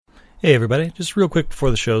Hey everybody, just real quick before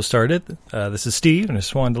the show started, this is Steve, and I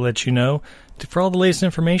just wanted to let you know, for all the latest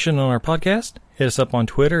information on our podcast, hit us up on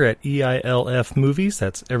Twitter at EILF Movies,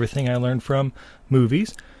 that's everything I learned from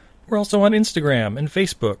movies. We're also on Instagram and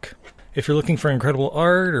Facebook. If you're looking for incredible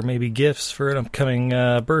art, or maybe gifts for an upcoming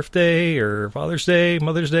birthday, or Father's Day,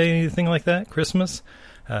 Mother's Day, anything like that, Christmas,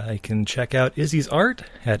 you can check out Izzy's art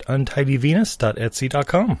at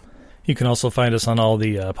untidyvenus.etsy.com. You can also find us on all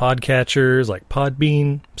the podcatchers like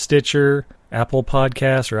Podbean, Stitcher, Apple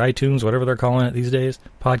Podcasts, or iTunes, whatever they're calling it these days.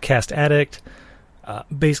 Podcast Addict.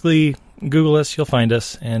 Basically, Google us, you'll find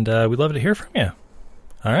us, and we'd love to hear from you.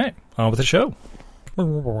 All right, on with the show.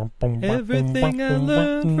 Everything I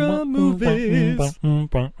learned from movies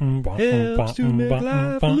helps to make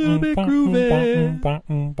life a little bit groovy.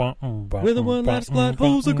 With a one-liner plot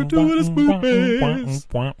holes and gratuitous movies,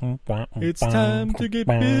 it's time to get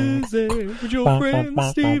busy with your friend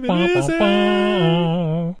Steve and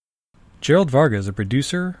Izzy. Gerald Varga is a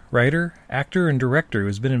producer, writer, actor, and director who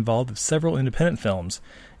has been involved with several independent films,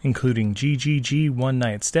 including GGG One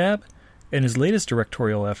Night Stab, and his latest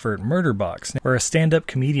directorial effort, Murderbox, where a stand-up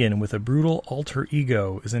comedian with a brutal alter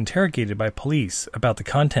ego is interrogated by police about the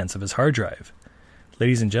contents of his hard drive.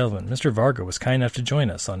 Ladies and gentlemen, Mr. Varga was kind enough to join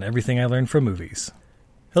us on Everything I Learned from Movies.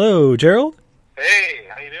 Hello, Gerald. Hey,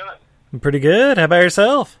 how you doing? I'm pretty good. How about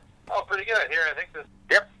yourself? Oh, pretty good. Here, I think this...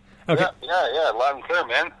 Yep. Okay. Yeah, loud and clear,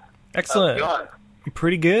 man. Excellent. How's it going?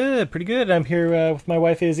 Pretty good. I'm here with my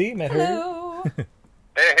wife, Izzy. Met her. Hello.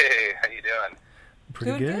 Hey, how you doing?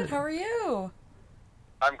 Pretty Doing good. How are you?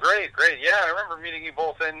 I'm great. Yeah, I remember meeting you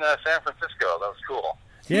both in San Francisco. That was cool.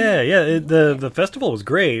 Yeah. The festival was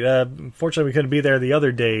great. Fortunately, we couldn't be there the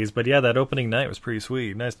other days, but yeah, that opening night was pretty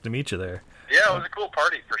sweet. Nice to meet you there. Yeah, it was a cool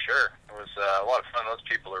party for sure. It was a lot of fun. Those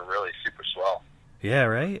people are really super swell. Yeah,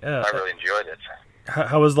 right? I really enjoyed it.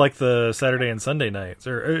 How was like the Saturday and Sunday nights?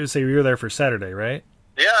 Or say you were there for Saturday, right?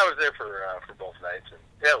 Yeah, I was there for both nights. And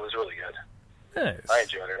yeah, it was really good. Nice. I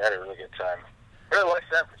enjoyed it. I had a really good time. I really like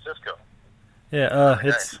San Francisco. Yeah,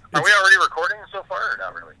 Nice. Are we already recording so far, or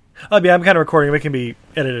not really? Yeah, I'm kind of recording. It can be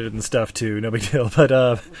edited and stuff too. No big deal. But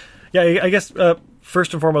yeah, I guess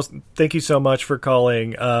first and foremost, thank you so much for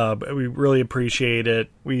calling. We really appreciate it.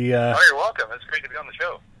 Oh, you're welcome. It's great to be on the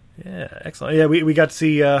show. Yeah, excellent. Yeah, we got to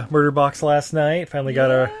see Murderbox last night. Finally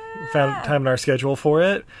found time in our schedule for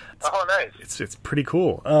it. Oh, nice. It's pretty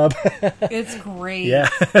cool. It's great. Yeah.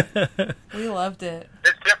 We loved it.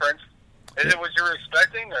 It's different. Is it what you were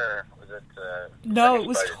expecting, or was it... No, it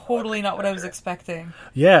was totally not what I was expecting.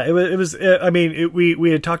 Yeah, it was. I mean,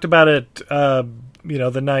 we had talked about it,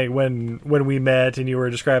 the night when we met, and you were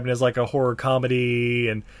describing it as like a horror comedy,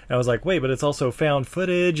 and I was like, wait, but it's also found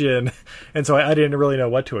footage, and so I didn't really know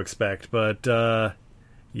what to expect, but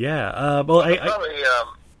yeah. Well,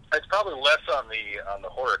 it's probably less on the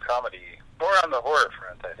horror comedy, more on the horror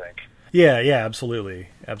front, I think. Yeah, absolutely.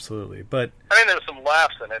 But I mean, there's some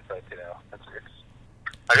laughs in it, but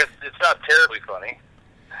I guess it's not terribly funny.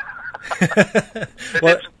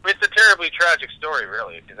 It's a terribly tragic story,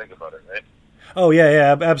 really, if you think about it, right? Oh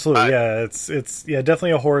yeah, absolutely. Yeah, it's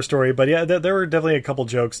definitely a horror story. But yeah, there were definitely a couple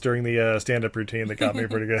jokes during the stand-up routine that got me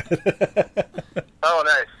pretty good. Oh,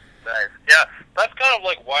 nice. Yeah, that's kind of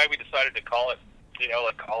like why we decided to call it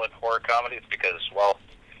horror comedy. It's because, well,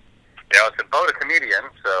 it's about a comedian,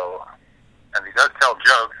 and he does tell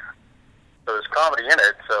jokes, so there's comedy in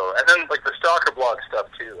it. So, and then like the Stalker blog stuff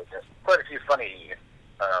too. There's quite a few funny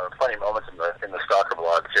moments in the Stalker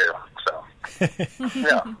blog too. So,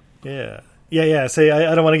 yeah. Yeah. Say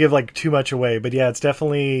I don't want to give like too much away, but yeah, it's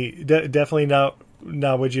definitely not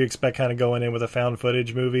what you expect kind of going in with a found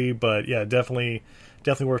footage movie, but yeah, definitely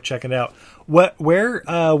worth checking out. Where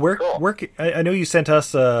I know you sent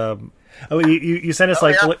us you sent us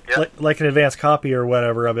like an advanced copy or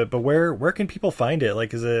whatever of it, but where can people find it?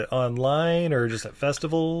 Like, is it online or just at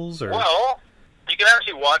festivals? Or well, you can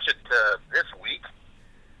actually watch it this week.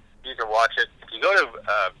 You can watch it if you go to.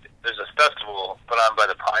 There's a festival put on by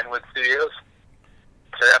the Pinewood Studios.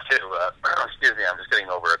 So you have to. Excuse me, I'm just getting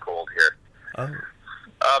over a cold here. Oh.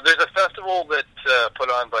 There's a festival that put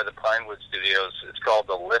on by the Pinewood Studios. It's called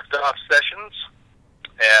the Liftoff Sessions.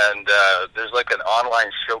 And there's like an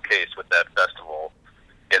online showcase with that festival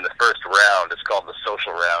in the first round. It's called the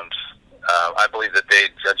Social Round. I believe that they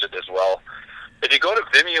judge it as well. If you go to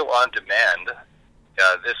Vimeo On Demand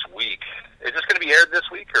this week, is this going to be aired this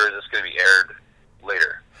week, or is this going to be aired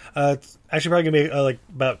later? It's actually probably going to be like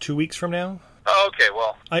about 2 weeks from now. Oh, okay.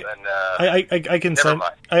 Well, I can never send.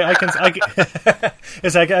 Mind. I can.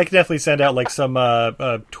 Yes, I can definitely send out like some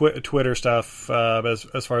Twitter stuff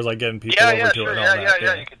as far as like getting people over to sure. it. And all that.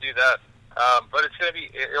 Yeah, you can do that. But it's gonna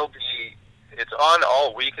be. It'll be it's on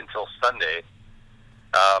all week until Sunday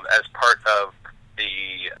as part of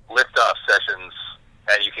the Liftoff sessions,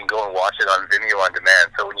 and you can go and watch it on Vimeo on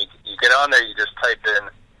demand. So when you get on there, you just type in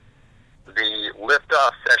the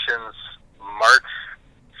Liftoff Sessions March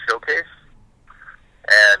Showcase,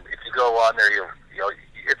 and if you go on there, you'll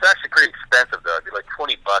it's actually pretty expensive though. It'd be like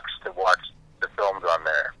 $20 to watch the films on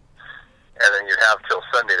there, and then you'd have till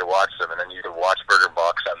Sunday to watch them, and then you could watch Burger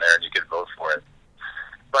Box on there, and you could vote for it.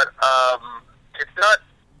 But it's not,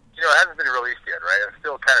 it hasn't been released yet, right? I'm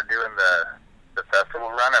still kind of doing the festival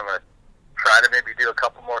run. I'm going to try to maybe do a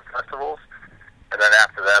couple more festivals, and then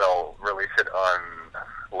after that I'll release it on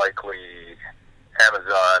likely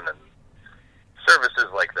Amazon and services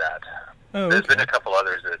like that. Oh, There's been a couple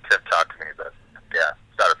others that have talked to me, but yeah,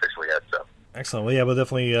 it's not official yet, so. Excellent. Well, yeah, we'll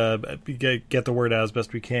definitely get the word out as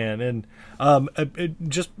best we can. And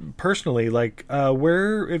just personally, like,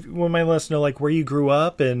 when my listeners know, like, where you grew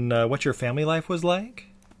up and what your family life was like?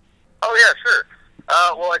 Oh, yeah, sure.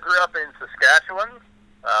 Well, I grew up in Saskatchewan,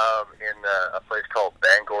 in a place called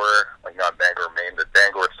Bangor, like not Bangor, Maine, but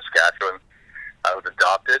Bangor, Saskatchewan. I was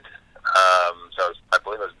adopted. So I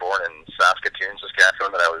believe I was born in Saskatoon,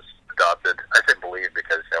 Saskatchewan, but I was adopted. I say believe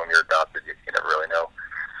because when you're adopted, you never really know.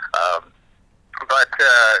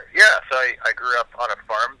 So I grew up on a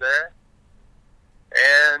farm there,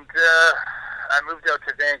 and I moved out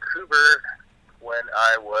to Vancouver when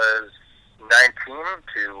I was 19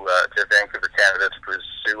 to Vancouver, Canada to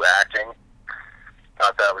pursue acting.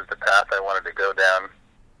 Thought that was the path I wanted to go down.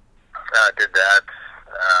 Did that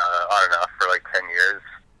on and off for like 10 years,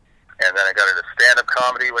 and then I got into stand-up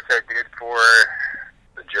comedy, which I did for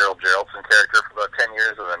the Gerald Geraldson character for about 10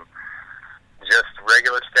 years, and then just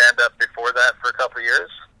regular stand-up before that for a couple of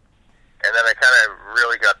years. And then I kind of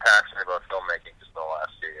really got passionate about filmmaking just in the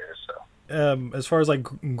last few years. So, as far as like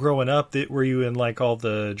growing up, were you in like all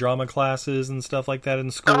the drama classes and stuff like that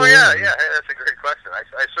in school? Oh yeah, yeah. Hey, that's a great question.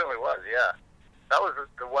 I certainly was. Yeah, that was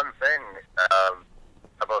the one thing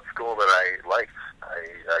about school that I liked.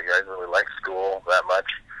 I really liked school that much.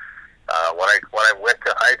 When I went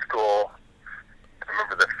to high school, I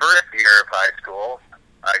remember the first year of high school,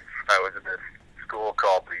 I was in this school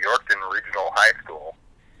called the Yorkton Regional High School.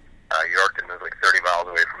 Yorkton was like 30 miles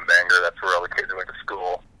away from Bangor. That's where all the kids went to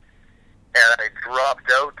school. And I dropped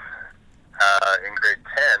out in grade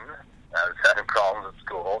 10. I was having problems at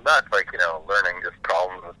school. Not like, learning, just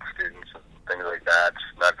problems with students and things like that.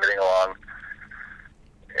 Not getting along.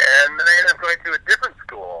 And then I ended up going to a different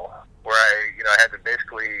school where I had to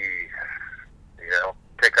basically,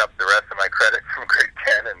 pick up the rest of my credit from grade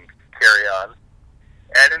 10 and carry on.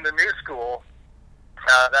 And in the new school,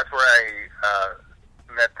 that's where I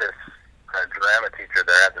met this drama teacher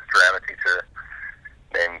there. I had this drama teacher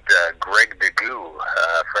named Greg Degout,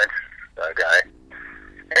 French guy.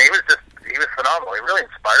 And he was phenomenal. He really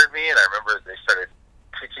inspired me, and I remember they started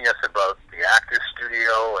teaching us about the Actors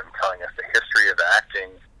Studio and telling us the history of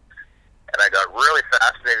acting. And I got really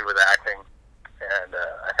fascinated with acting, and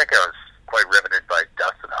I think I was quite riveted by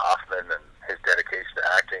Dustin Hoffman and his dedication to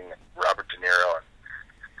acting, and Robert De Niro. And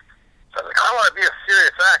so I was like, I want to be a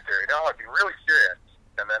serious actor. I want to be really serious.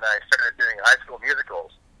 And then I started doing high school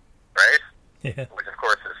musicals, right? Yeah. Which, of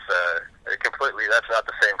course, is completely, that's not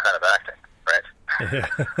the same kind of acting, right? Yeah.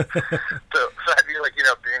 so I'd be like,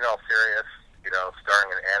 being all serious, starring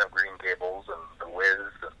in Anne of Green Gables and The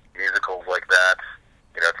Wiz, and musicals like that,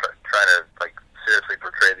 trying to, like, seriously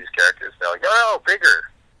portray these characters. They're like, no, bigger.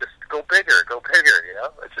 Just go bigger,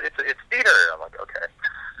 It's theater. I'm like, okay.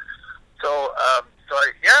 So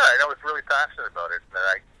I was really passionate about it,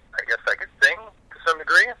 and I guess I could sing to some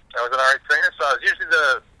degree. I was an alright singer, so I was usually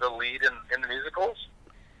the lead in the musicals.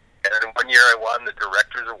 And then one year I won the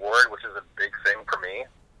Director's Award, which is a big thing for me.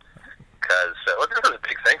 Because, this was a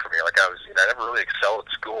big thing for me. Like, I never really excelled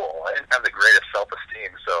at school. I didn't have the greatest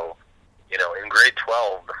self-esteem. So, in grade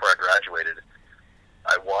 12, before I graduated,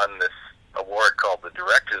 I won this award called the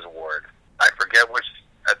Director's Award. I forget which,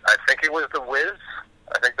 I think it was The Wiz.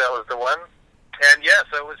 I think that was the one. And yeah,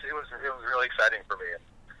 so it was really exciting for me.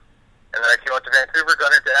 And then I came out to Vancouver,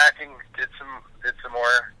 got into acting, did some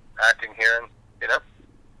more acting here, and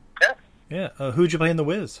yeah. Yeah. Who'd you play in The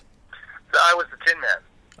Wiz? So I was the Tin Man.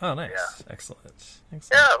 Oh, nice. Yeah. Excellent.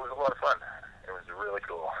 Yeah, it was a lot of fun. It was really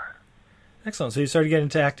cool. Excellent. So you started getting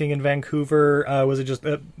into acting in Vancouver. Was it just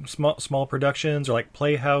small productions, or like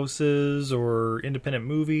playhouses, or independent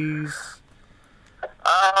movies?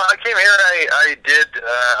 I came here and I did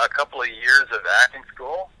a couple of years of acting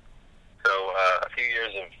school. So a few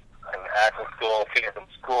years of acting school, a few different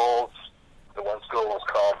schools. The one school was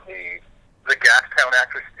called the Gastown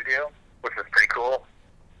Actors Studio, which was pretty cool.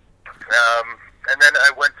 And then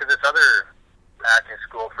I went to this other acting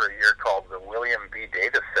school for a year called the William B.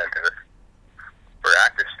 Davis Center for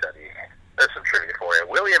Actor Study. There's some trivia for you.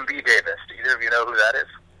 William B. Davis. Do either of you know who that is?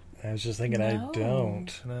 I was just thinking, No. I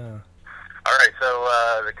don't. No. All right,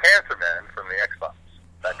 so the Cancer Man from the X-Files,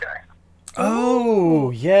 that guy.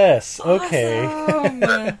 Oh, yes. Okay. Awesome.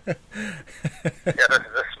 Yeah,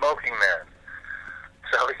 the smoking man.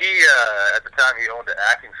 So he, at the time, he owned an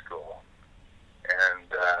acting school, and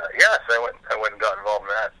so I went and got involved in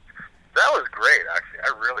that. That was great, actually. I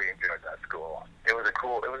really enjoyed that school. It was a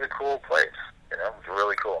cool place. You know, it was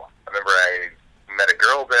really cool. I remember I met a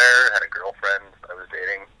girl there, had a girlfriend I was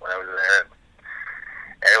dating when I was there,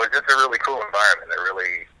 and it was just a really cool environment. I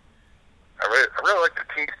really liked the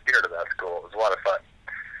team spirit of that school. It was a lot of fun.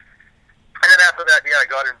 And then after that, I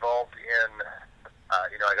got involved in,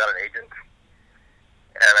 I got an agent,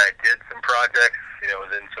 and I did some projects.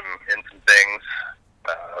 Was in some things,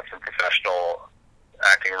 some professional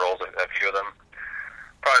acting roles, a few of them.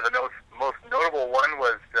 Probably the most notable one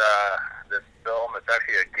was this film. It's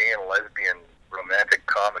actually a gay and lesbian romantic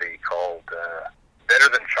comedy called Better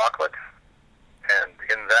Than Chocolate. And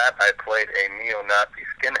in that, I played a neo-Nazi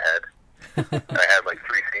skinhead. I had like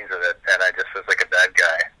 3 scenes of it, and I just was like a bad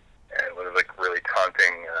guy. And it was like really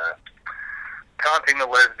taunting the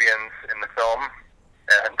lesbians in the film.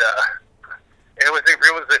 And it was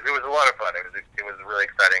a lot of fun. It was really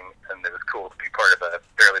exciting, and it was cool to be part of a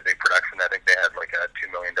fairly big production. I think they had like a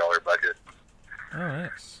 $2 million budget. Oh,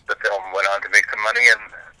 nice. The film went on to make some money, and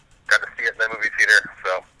got to see it in the movie theater.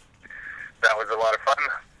 So that was a lot of fun,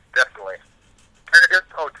 definitely. And I did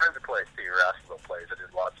tons of plays too. You were asking about plays. I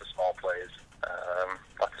did lots of small plays,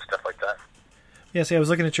 lots of stuff like that. Yeah, see, I was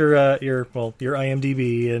looking at your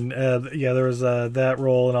IMDb, and there was that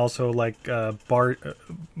role, and also like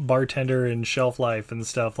bartender and Shelf Life and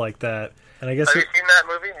stuff like that. And I guess have you seen that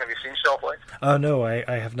movie? Have you seen Shelf Life? Oh no, I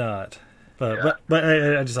have not. But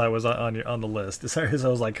I just thought it was on the list. So it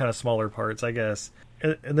was like kind of smaller parts, I guess.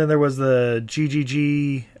 And then there was the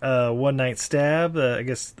GGG One Night Stab. I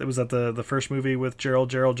guess it was at the first movie with Gerald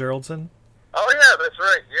Geraldson. Oh yeah, that's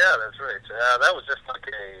right. Yeah, that's right. That was just like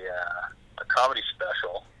a comedy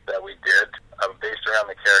special that we did based around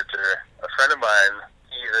the character. A friend of mine,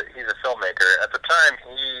 he's a filmmaker. At the time,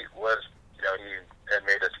 he was, he had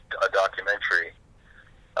made a documentary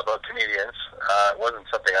about comedians. It wasn't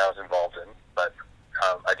something I was involved in, but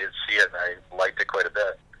I did see it and I liked it quite a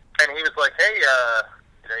bit. And he was like, hey,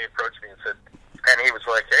 he approached me and said, hey,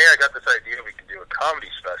 I got this idea, we can do a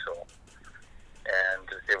comedy special.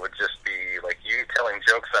 And it would just be like you telling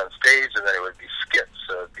jokes on stage, and then it would be skits.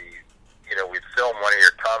 So it'd be, we'd film one of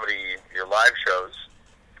your live shows.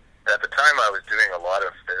 And at the time, I was doing a lot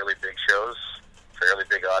of fairly big shows, fairly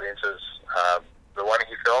big audiences. The one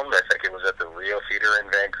he filmed, I think it was at the Rio Theater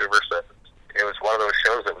in Vancouver. So it was one of those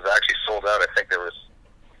shows that was actually sold out. I think there was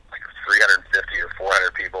like 350 or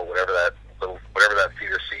 400 people, whatever that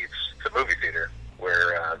theater seats. It's a movie theater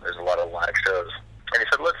where there's a lot of live shows. And he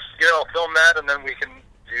said, let's, film that, and then we can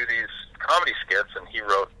do these comedy skits. And he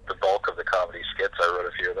wrote the bulk of the comedy skits. I wrote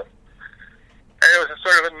a few of them. And it was a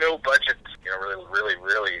sort of a no-budget, really, really,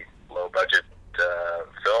 really low-budget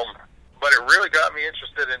film. But it really got me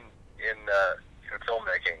interested in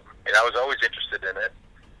filmmaking. And I was always interested in it.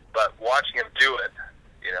 But watching him do it,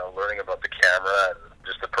 learning about the camera and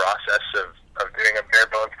just the process of doing a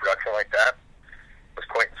bare-bones production like that was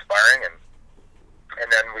quite inspiring. And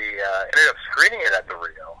then we ended up screening it at the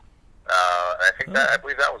Rio. I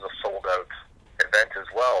believe that was a sold-out event as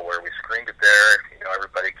well, where we screened it there.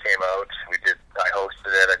 Everybody came out. I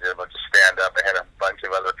hosted it. I did a bunch of stand-up. I had a bunch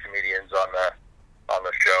of other comedians on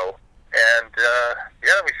the show, and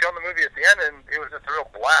we filmed the movie at the end, and it was just a real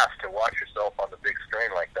blast to watch yourself on the big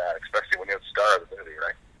screen like that, especially when you're the star of the movie,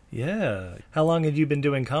 right? Yeah. How long had you been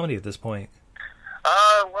doing comedy at this point?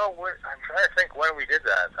 I'm trying to think when we did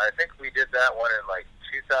that. I think we did that one in like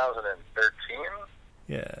 2013.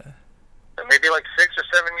 Yeah. Maybe like 6 or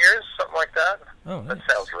 7 years, something like that. Oh, nice. That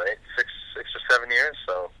sounds right. Six or 7 years.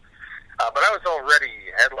 So, but I was already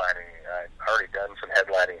headlining. I'd already done some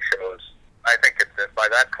headlining shows. I think that by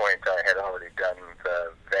that point I had already done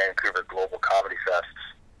the Vancouver Global Comedy Fests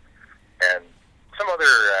and some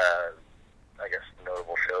other,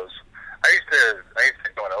 notable shows. I used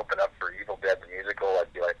to go and open up for Evil Dead the Musical.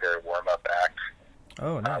 I'd be like their warm-up act.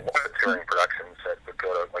 Oh, nice. One of the touring productions that would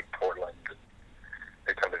go to like Portland.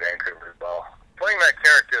 They come to Vancouver as well. Playing that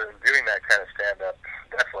character and doing that kind of stand-up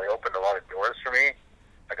definitely opened a lot of doors for me.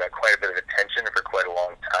 I got quite a bit of attention for quite a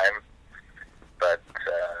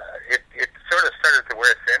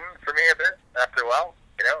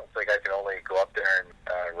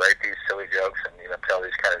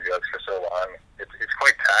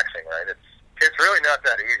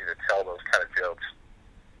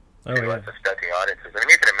to unsuspecting audiences. I mean,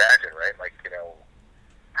 you can imagine, right? Like,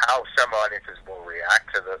 how some audiences will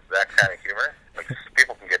react to that kind of humor. Like,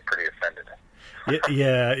 people can get pretty offended.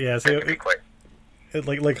 Yeah. So it can be quite...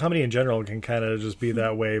 like comedy in general can kind of just be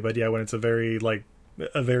that way, but yeah, when it's a very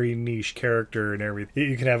niche character and everything,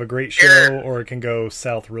 you can have a great show, or it can go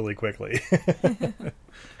south really quickly.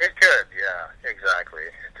 It could, yeah, exactly.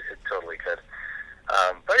 It totally could.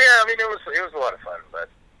 But yeah, I mean, it was a lot of fun. But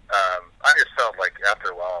I just felt like after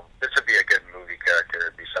a while, this would be a good movie character.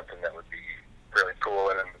 It'd be something that would be really cool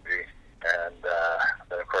in a movie. And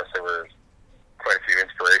then, of course, there were quite a few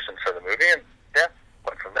inspirations for the movie, and yeah,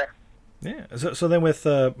 went from there. Yeah. So then with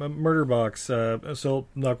Murder Box, still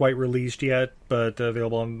not quite released yet, but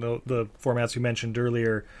available on the formats you mentioned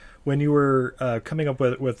earlier. When you were coming up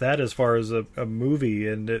with that as far as a movie,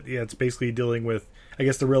 and it's basically dealing with, I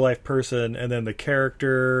guess, the real life person and then the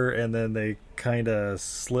character, and then they kind of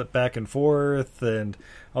slip back and forth and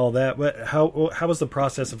all that. But how was the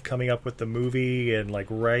process of coming up with the movie and like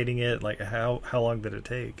writing it? Like how long did it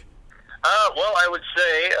take? Well, I would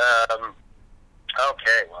say,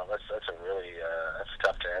 okay, well that's a really that's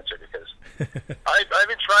tough to answer because I've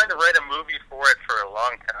been trying to write a movie for it for a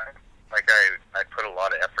long time. Like I put a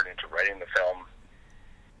lot of effort into writing the film,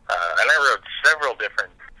 and I wrote several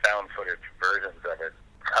different found footage versions of it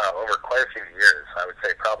over quite a few years. I would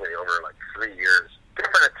say probably over like 3 years.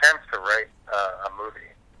 Different attempts to write a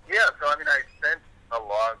movie. Yeah, so I mean I spent a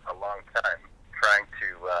long time trying to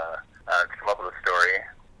come up with a story,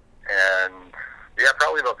 and yeah,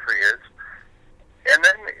 probably about 3 years. And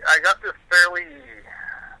then I got this fairly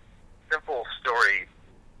simple story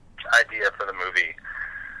idea for the movie.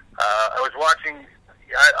 I was watching.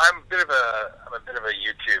 I'm a bit of a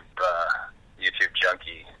YouTube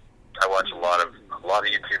junkie. I watch a lot of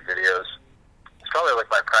YouTube videos. It's probably like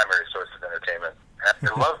my primary source of entertainment.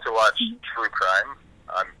 I love to watch true crime.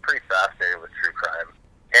 I'm pretty fascinated with true crime,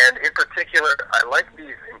 and in particular, I like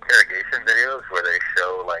these interrogation videos where they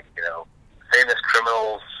show famous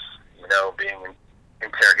criminals, being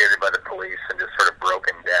interrogated by the police and just sort of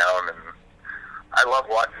broken down. And I love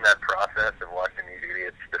watching that process and watching these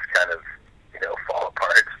idiots just kind of, fall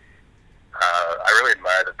apart. I really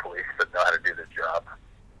admire the police that know how to do this job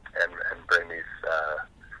and bring these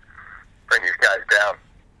guys down.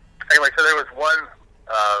 Anyway, so there was one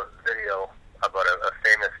video about a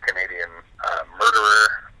famous Canadian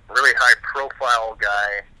murderer, really high profile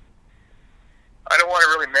guy. I don't want to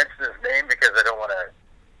really mention his name because I don't want to,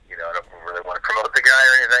 I don't really want to promote the guy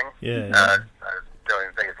or anything. Yeah. I don't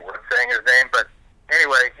even think it's worth saying his name, but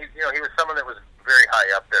anyway, he was someone that was very high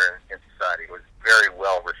up there in society. He was very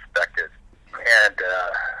well respected, and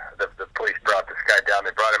the police brought this guy down.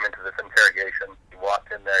 They brought him into this interrogation. He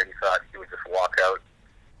walked in there. He thought he would just walk out.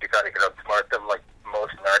 He thought he could outsmart them, like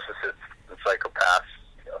most narcissists and psychopaths,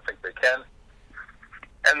 think they can.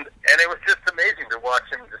 And it was just amazing to watch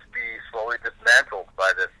him just be slowly dismantled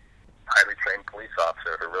by this highly trained police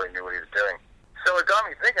officer who really knew what he was doing. So it got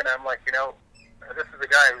me thinking. I'm like, this is a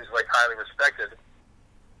guy who's like highly respected,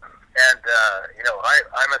 and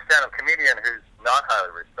I'm a stand-up comedian who's not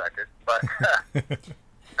highly respected, but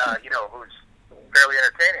who's fairly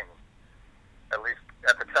entertaining. At least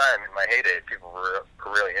at the time in my heyday, people were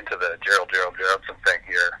really into the Gerald Geraldson thing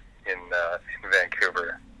here in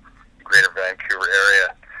Vancouver, Greater Vancouver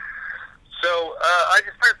area. So I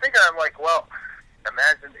just started thinking. I'm like, well,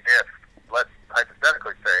 imagine if, let's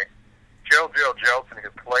hypothetically say, Gerald Geraldson, who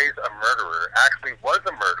plays a murderer, actually was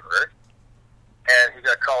a murderer, and he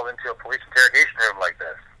got called into a police interrogation room like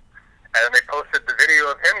this. And then they posted the video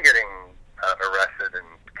of him getting arrested and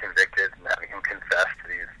convicted and having him confess to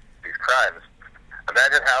these crimes.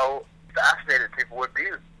 Imagine how fascinated people would be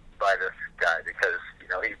by this guy, because,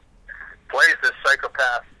 he plays this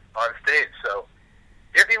psychopath on stage. So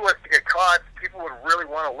if he was to get caught, people would really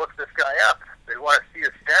want to look this guy up. They'd want to see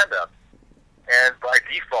his stand-up. And by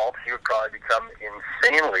default, he would probably become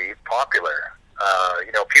insanely popular.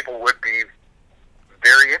 People would be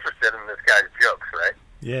very interested in this guy's jokes, right?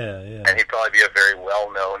 Yeah. And he'd probably be a very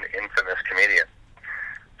well-known, infamous comedian.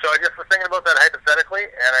 So I just was thinking about that hypothetically,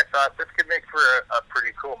 and I thought this could make for a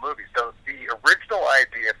pretty cool movie. So the original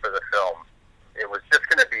idea for the film, it was just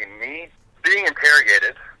going to be me being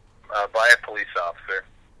interrogated by a police officer,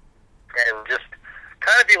 and it would just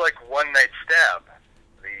kind of be like One Night Stab,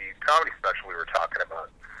 the comedy special we were talking about.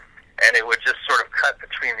 And it would just sort of cut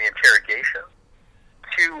between the interrogation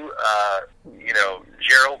to,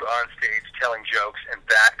 Gerald on stage telling jokes and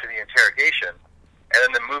back to the interrogation. And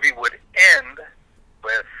then the movie would end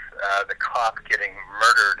with the cop getting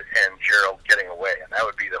murdered and Gerald getting away. And that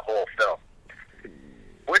would be the whole film.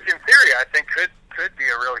 Which in theory I think could be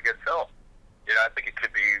a really good film. I think it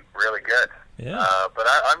could be Yeah. But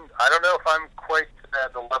I don't know if I'm quite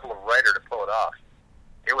at the level of writer to pull it off.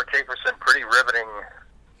 It would take for some pretty riveting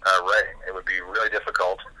writing. It would be really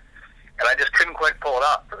difficult, and I just couldn't quite pull it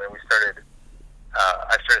off. But then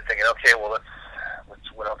I started thinking, okay, well, let's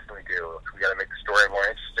what else can we do? We got to make the story more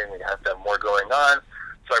interesting. We have to have more going on.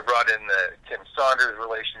 So I brought in the Tim Saunders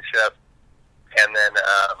relationship, and then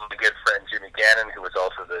my good friend Jimmy Gannon, who was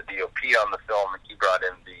also the DOP on the film, he brought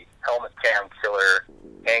in the helmet cam killer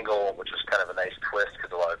angle, which was kind of a nice twist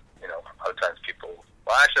because a lot of times people.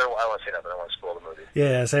 Well, actually, I don't want to say nothing. I don't want to spoil the movie.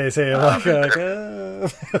 Yeah, say it. Yeah, I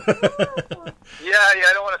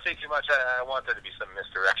don't want to say too much. I want there to be some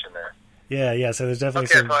misdirection there. Yeah. So there's definitely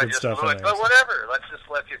some good stuff in there. But whatever. Let's just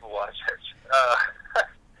let people watch it.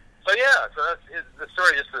 So the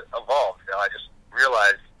story just evolved. I just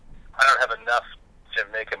realized I don't have enough to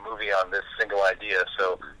make a movie on this single idea,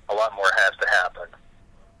 so a lot more has to happen.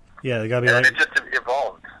 Yeah, they gotta be and it just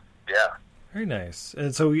evolved. Yeah. Very nice.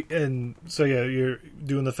 And so you're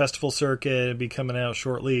doing the festival circuit and be coming out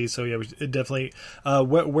shortly. So yeah, it definitely.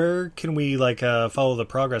 Where can we follow the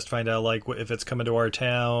progress to find out if it's coming to our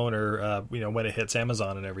town or when it hits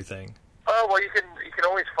Amazon and everything? Oh well, you can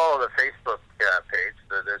always follow the Facebook page.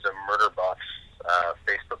 There's a Murder Box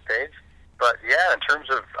Facebook page. But yeah, in terms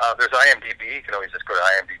of there's IMDb. You can always just go to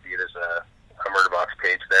IMDb. There's a Murder Box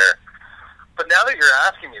page there. But now that you're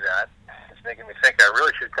asking me that, it's making me think I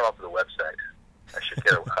really should come up with a website. I should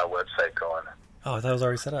get a website going. Oh, that was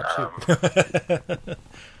already set up. Shoot.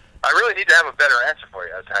 I really need to have a better answer for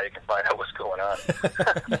you as to how you can find out what's going on.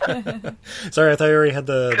 Sorry, I thought you already had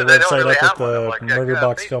the website really up with the like,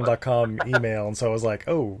 murderboxfilm.com email, and so I was like,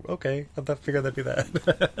 oh, okay. I figured that'd be that.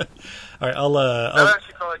 All right, I'll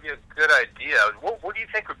actually probably be a good idea. What do you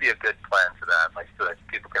think would be a good plan for that? So that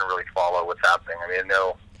people can really follow what's happening. I mean,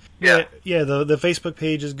 Yeah, the Facebook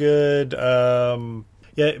page is good.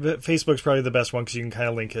 But Facebook's probably the best one because you can kind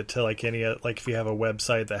of link it to any if you have a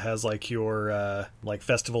website that has your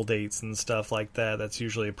festival dates and stuff like that. That's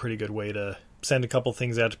usually a pretty good way to send a couple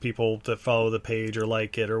things out to people to follow the page or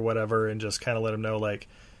like it or whatever, and just kind of let them know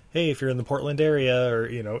hey, if you're in the Portland area or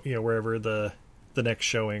wherever the next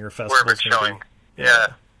showing or festival wherever it's showing.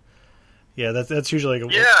 Yeah, that's usually I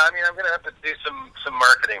mean, I'm gonna have to do some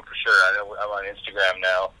marketing for sure. I know I'm on Instagram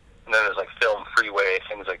now. And then there's Film Freeway,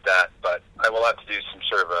 things like that. But I will have to do some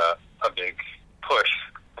sort of a big push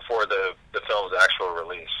before the film's actual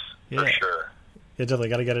release, for sure. You definitely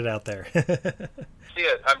got to get it out there.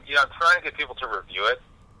 I'm trying to get people to review it.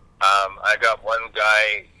 I got one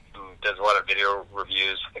guy who does a lot of video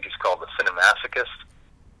reviews. I think he's called the Cinemasochist.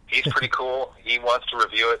 He's pretty cool. He wants to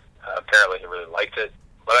review it. Apparently he really liked it.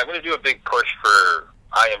 But I'm going to do a big push for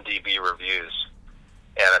IMDb reviews.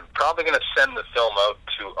 And I'm probably going to send the film out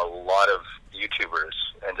to a lot of YouTubers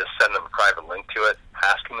and just send them a private link to it,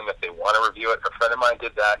 asking them if they want to review it. A friend of mine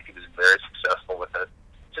did that. He was very successful with it.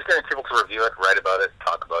 Just getting people to review it, write about it,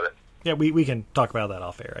 talk about it. Yeah, we can talk about that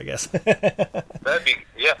off air, I guess. That'd be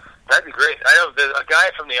great. I know there's a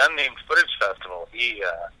guy from the Unnamed Footage Festival. He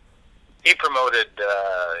promoted.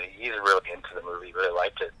 He's really into the movie. Really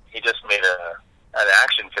liked it. He just made an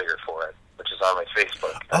action figure for it, which is on my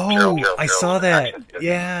Facebook. Oh, I saw that.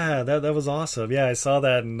 Yeah, that was awesome. Yeah, I saw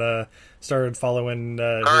that and started following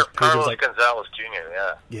his pages. Carlos Gonzalez Jr.,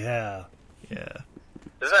 Yeah.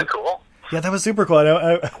 Isn't that cool? Yeah, that was super cool.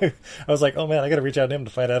 I was like, oh man, I got to reach out to him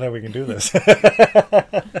to find out how we can do this. like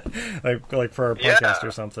for our podcast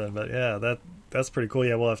or something. But yeah, that's pretty cool.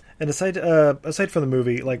 Yeah, well, and aside from the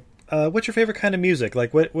movie, what's your favorite kind of music?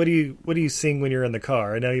 What do you sing when you're in the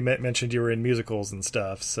car? I know you mentioned you were in musicals and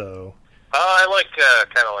stuff. So I like I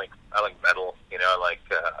like metal. I like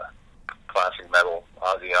classic metal,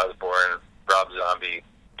 Ozzy Osbourne, Rob Zombie,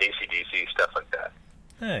 AC/DC, stuff like that.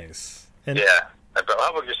 Nice. Yeah. How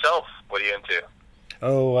about yourself? What are you into?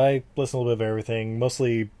 Oh, I listen a little bit of everything,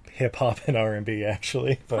 mostly hip hop and R&B,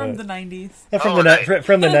 actually. But from the 90s.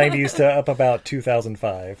 From the 90s to up about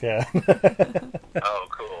 2005. Yeah. Oh,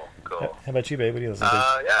 cool. How about you, babe? What do you listen to?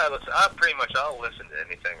 I'll listen to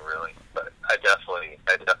anything really, but I definitely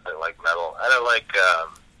like metal. And I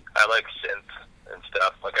like synth and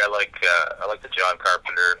stuff. I like the John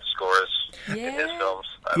Carpenter scores in his films.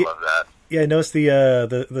 I love that. Yeah, I noticed the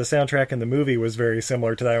soundtrack in the movie was very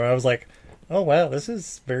similar to that. I was like, oh wow, this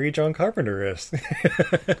is very John Carpenter-esque. Yeah,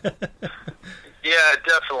 it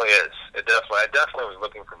definitely is. I definitely was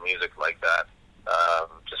looking for music like that.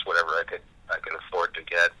 Just whatever I could afford to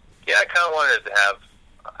get. Yeah, I kind of wanted to have,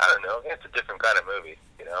 I don't know, it's a different kind of movie.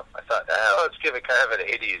 I thought, let's give it kind of an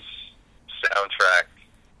 80s soundtrack,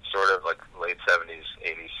 sort of like late 70s,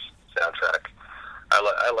 80s soundtrack.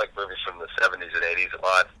 I like movies from the 70s and 80s a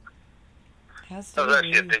lot. That was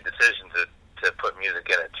actually a big decision to to put music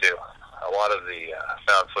in it too. A lot of the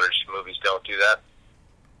found footage movies don't do that,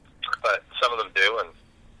 but some of them do, and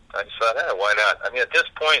I just thought, why not? I mean, at this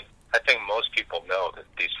point, I think most people know that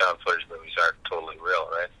these found footage movies aren't totally real,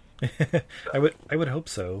 right? So. I would hope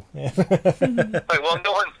so. Like, well,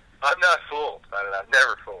 no one. I'm not fooled. I'm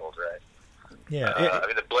never fooled, right? Yeah. I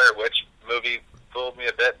mean, the Blair Witch movie fooled me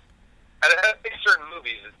a bit. And I think certain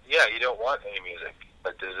movies, yeah, you don't want any music.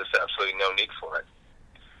 Like, there's just absolutely no need for it.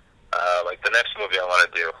 Like the next movie I want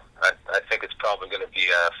to do, I think it's probably going to be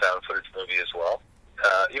a found footage movie as well.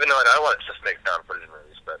 Even though I want to just make found footage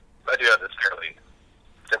movies, but I do have this fairly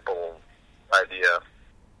simple idea.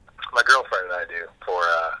 My girlfriend and I do for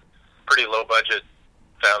a pretty low budget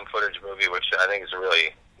found footage movie, which I think is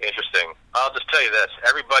really interesting. I'll just tell you this: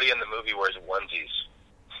 everybody in the movie wears onesies.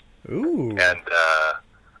 Ooh. And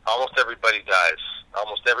almost everybody dies.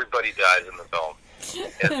 Almost everybody dies in the film.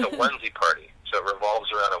 It's a onesie party. So it revolves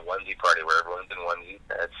around a onesie party where everyone's in onesie.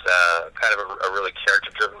 It's kind of a really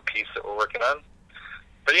character-driven piece that we're working on.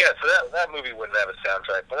 But yeah, so that movie wouldn't have a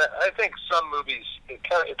soundtrack. But I think some movies, it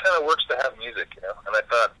kind of works to have music, you know. And I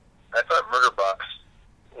thought Murder Box,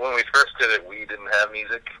 when we first did it, we didn't have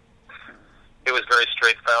music. It was very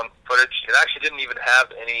straight found footage. It actually didn't even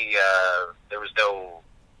have any, there was no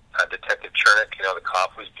Detective Chernick, you know, the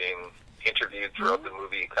cop was being interviewed throughout the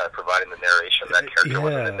movie, kind of providing the narration. That character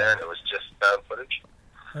wasn't in there, and it was just found footage.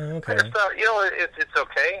 Okay. I just thought, you know, it's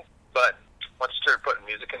okay, but once you started putting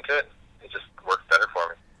music into it, it just worked better for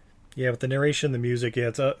me. Yeah, with the narration, the music, yeah,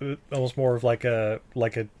 it's almost more of like a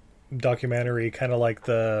documentary, kind of like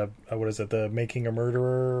the what is it, the Making a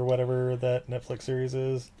Murderer or whatever that Netflix series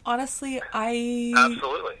is. Honestly, I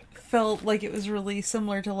absolutely felt like it was really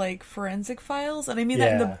similar to like Forensic Files, and I mean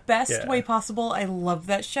that in the best way possible. I love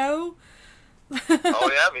that show. Oh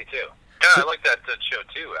yeah, me too. Yeah, I like that show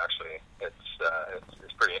too. Actually,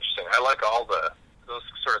 it's pretty interesting. I like all those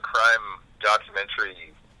sort of crime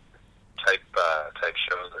documentary type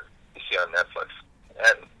shows that you see on Netflix.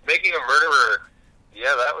 And Making a Murderer,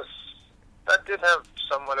 yeah, that did have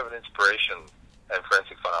somewhat of an inspiration and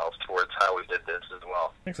Forensic Files towards how we did this as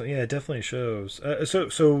well. Excellent. Yeah, it definitely shows.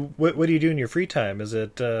 So what do you do in your free time? Is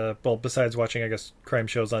it, well, besides watching, I guess, crime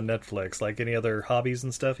shows on Netflix, like any other hobbies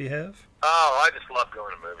and stuff you have? Oh, I just love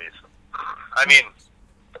going to movies. I mean,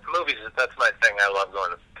 movies, that's my thing. I love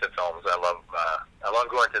going to films. I love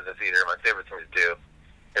going to the theater. My favorite thing to do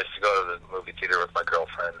is to go to the movie theater with my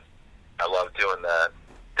girlfriend. I love doing that.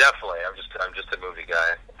 Definitely. I'm just a movie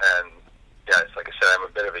guy. And, yeah, it's like I said, I'm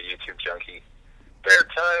a bit of a YouTube junkie. Spare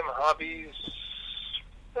time, hobbies,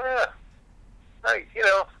 you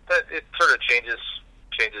know, that it sort of changes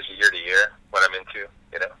year to year what I'm into,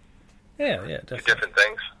 you know. Yeah, definitely. Do different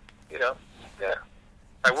things, you know. Yeah,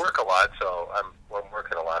 I work a lot, so I'm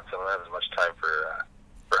working a lot, so I don't have as much time for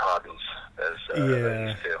hobbies as I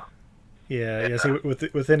used to. Yeah. See,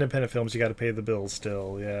 with independent films, you got to pay the bills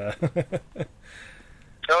still. Yeah.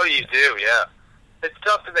 Oh, you do, yeah. It's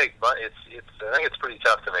tough to make money. I think it's pretty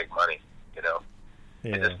tough to make money, you know.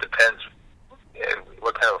 Yeah. It just depends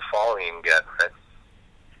what kind of following you get, right?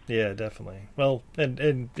 Yeah, definitely. Well,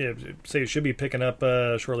 and yeah, say it should be picking up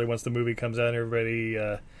shortly once the movie comes out and everybody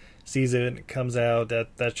sees it and it comes out.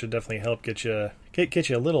 That should definitely help get you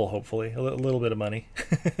a little, hopefully, a little bit of money.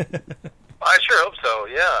 I sure hope so.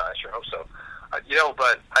 Yeah, I sure hope so. You know,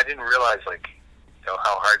 but I didn't realize, like, you know,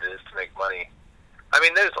 how hard it is to make money. I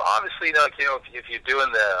mean, there's obviously, you know, if you're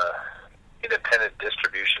doing the independent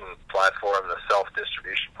distribution platform, the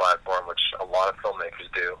self-distribution platform, which a lot of filmmakers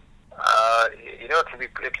do, you know, it can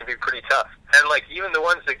be pretty tough. And like even the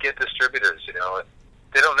ones that get distributors, you know,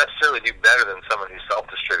 they don't necessarily do better than someone who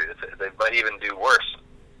self-distributes. They might even do worse.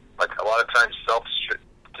 Like a lot of times,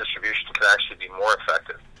 self-distribution can actually be more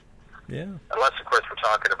effective. Yeah. Unless, of course, we're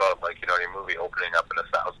talking about like, you know, your movie opening up in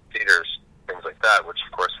 1,000 theaters, things like that, which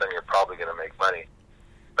of course then you're probably going to make money.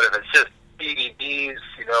 But if it's just DVDs,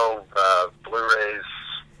 you know, Blu-rays,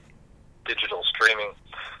 digital streaming.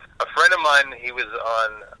 A friend of mine, he was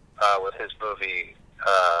on with his movie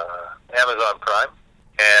Amazon Prime,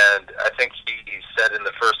 and I think he said in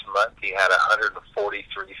the first month he had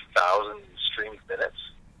 143,000 streamed minutes.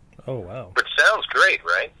 Oh, wow. Which sounds great,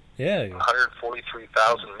 right? Yeah.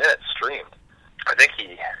 143,000 minutes streamed. I think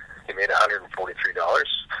he made $143.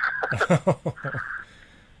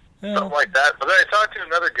 Yeah. Something like that. But then I talked to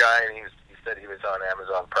another guy, and he said he was on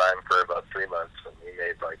Amazon Prime for about 3 months, and he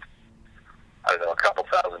made like, I don't know, a couple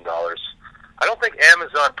 $1,000. I don't think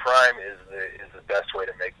Amazon Prime is the best way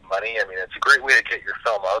to make money. I mean, it's a great way to get your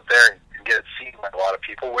film out there and get it seen by a lot of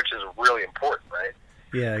people, which is really important, right?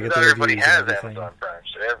 Yeah, not everybody has Amazon Prime.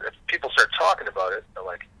 So if people start talking about it, they're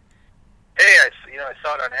like, "Hey, I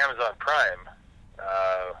saw it on Amazon Prime."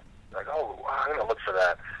 like, oh, I'm going to look for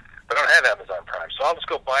that. But I don't have Amazon Prime, so I'll just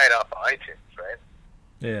go buy it off of iTunes, right?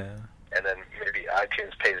 Yeah. And then maybe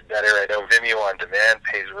iTunes pays better. I know Vimeo On Demand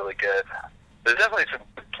pays really good. There's definitely some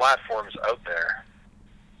platforms out there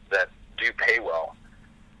that do pay well.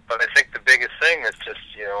 But I think the biggest thing is just,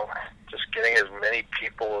 just getting as many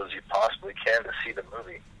people as you possibly can to see the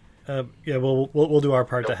movie. Yeah, we'll do our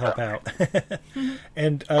part to help out.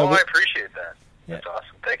 And I appreciate that. That's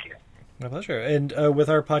awesome. Thank you. My pleasure. And with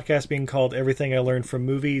our podcast being called Everything I Learned from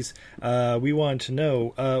Movies, we want to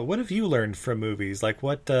know, what have you learned from movies? Like,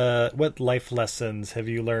 what life lessons have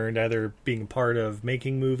you learned, either being part of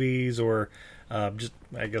making movies or just,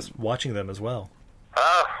 I guess, watching them as well?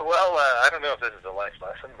 I don't know if this is a life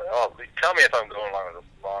lesson, but tell me if I'm going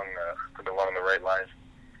along the right lines.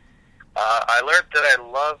 I learned that I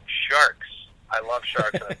love sharks. I love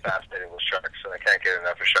sharks, and I'm fascinated with sharks, and I can't get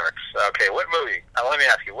enough of sharks. Okay, what movie? Let me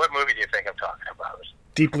ask you, what movie do you think I'm talking about?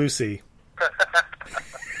 Deep Blue Sea.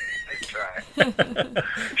 Nice try.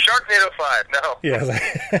 Sharknado 5, no. Yes.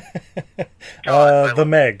 God, The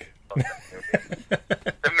Meg.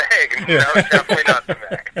 The Meg. No, definitely not The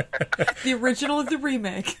Meg. The original of the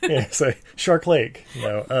remake. Yeah, so Shark Lake.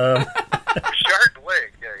 No. Shark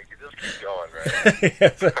Lake. Yeah, you can just keep going, right?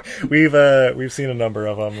 Yes, we've seen a number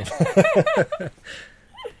of them.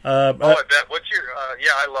 I bet. What's your?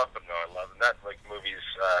 Yeah, I love them. No, I love them. That movies.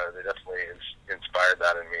 They definitely inspired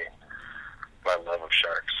that in me. My love of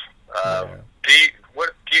sharks. Do you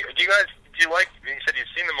guys? Do you like? You said you've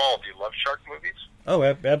seen them all. Do you love shark movies? Oh,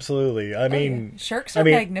 absolutely. I mean, sharks are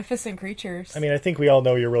magnificent creatures. I mean, I think we all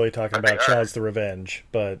know you're really talking about Jaws the Revenge,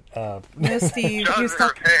 but no, Steve, he's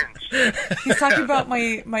talking about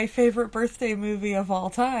my favorite birthday movie of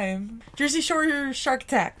all time, Jersey Shore Shark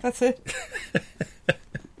Attack. That's it.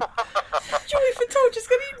 Joey Fatone just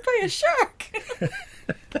got eaten by a shark.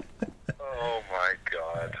 Oh my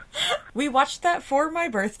God! We watched that for my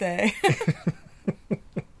birthday.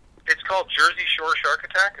 It's called Jersey Shore Shark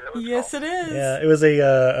Attack? Is that what it's called? It is. Yeah, it was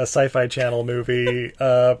a Sci-Fi Channel movie.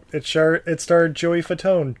 It starred Joey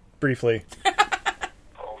Fatone briefly.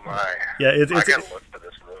 Oh my! Yeah, I gotta look for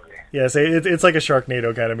this movie. Yeah, it's like a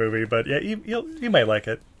Sharknado kind of movie, but yeah, you might like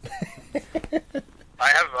it. I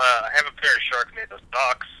have a pair of Sharknado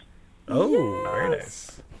socks. Oh, yes. Very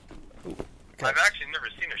nice. I've actually never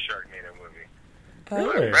seen a Sharknado movie.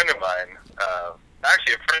 Oh. A friend of mine,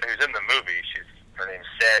 actually a friend who's in the movie, her name's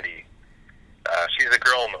Sandy. She's a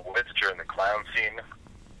girl in the woods during the clown scene.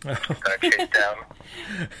 Got chased down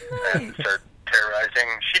and started terrorizing.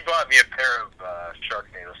 She bought me a pair of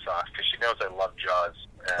Sharknado socks because she knows I love Jaws.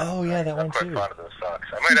 And, that one too. I'm quite fond of those socks.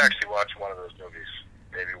 I might actually watch one of those movies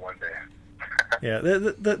maybe one day. Yeah,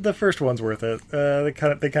 the first one's worth it. They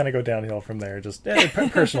kind of go downhill from there. Just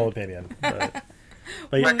personal opinion. But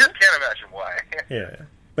I just can't imagine why. Yeah,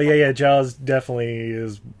 but yeah, Jaws definitely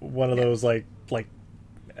is one of those like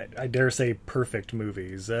I dare say perfect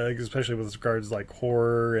movies, especially with regards to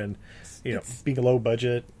horror and being a low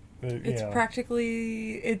budget. It's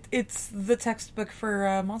practically it's the textbook for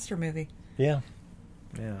a monster movie. Yeah.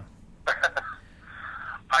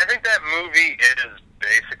 I think that movie is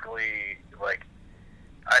basically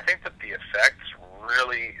I think that the effects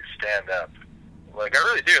really stand up. I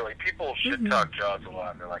really do. People should talk Jaws a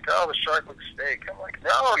lot. And they're like, oh, the shark looks fake. I'm like,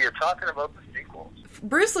 no, you're talking about the sequels.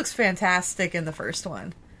 Bruce looks fantastic in the first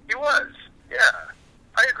one. He was. Yeah.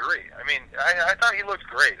 I agree. I mean, I thought he looked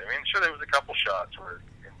great. I mean, sure, there was a couple shots where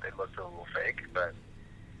they looked a little fake, but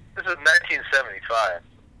this is 1975.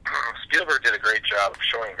 Spielberg did a great job of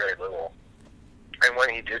showing very little. And when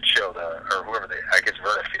he did show I guess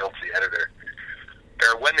Verna Fields, the editor,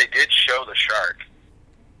 or when they did show the shark,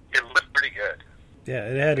 it looked pretty good. Yeah,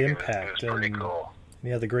 it had impact. It was pretty cool.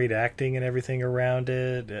 Yeah, the great acting and everything around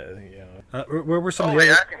it. Where were some of the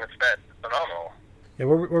acting was phenomenal. Yeah,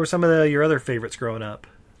 where were some of your other favorites growing up?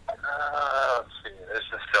 Let's see. There's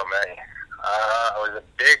just so many. I was a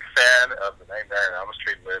big fan of the Nightmare on Elm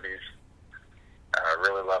Street movies. I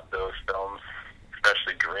really loved those films,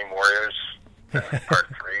 especially Dream Warriors, Part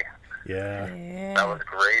 3. Yeah. That was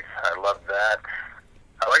great. I loved that.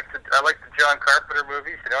 I liked the John Carpenter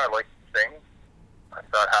movies. I liked Sing. I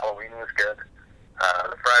thought Halloween was good.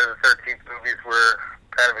 The Friday the 13th movies were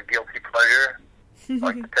kind of a guilty pleasure.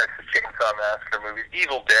 Like the Texas Chainsaw Massacre movies.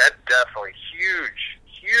 Evil Dead, definitely huge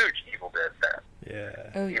Evil Dead fan.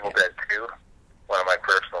 Yeah. Oh, Evil Dead 2, one of my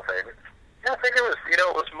personal favorites. Yeah, I think it was, it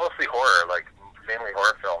was mostly horror, mainly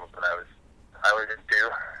horror films that I was into.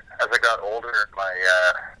 As I got older, my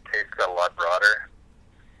taste got a lot broader.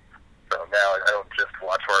 So now I don't just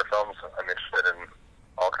watch horror films. I'm interested in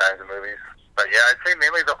all kinds of movies. But yeah, I'd say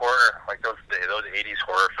mainly the horror, those 80s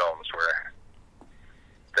horror films were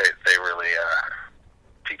they really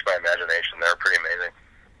piqued my imagination. They're pretty amazing.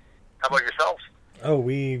 How about yourselves? Oh,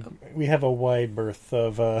 we have a wide berth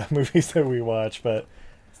of movies that we watch, but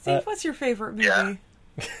Steve, what's your favorite movie? Yeah.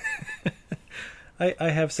 I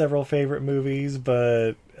have several favorite movies,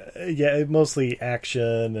 but yeah, mostly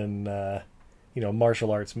action and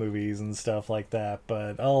martial arts movies and stuff like that.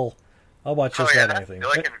 But I'll watch just about anything.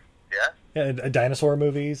 Yeah, dinosaur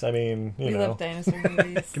movies. I mean, we love dinosaur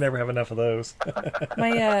movies. Can never have enough of those.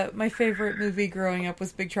 My favorite movie growing up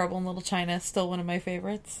was Big Trouble in Little China. Still one of my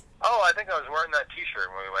favorites. Oh, I think I was wearing that T-shirt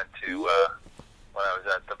when we went to when I was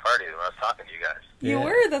at the party when I was talking to you guys. You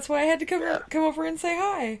were. That's why I had to come over and say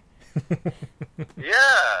hi.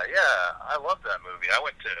 Yeah, I love that movie. I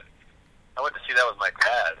went to see that with my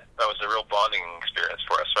dad. That was a real bonding experience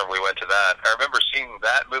for us when we went to that. I remember seeing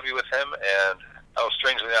that movie with him, and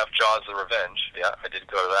strangely enough, Jaws: The Revenge. Yeah, I did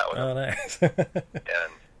go to that with him. Oh, nice. and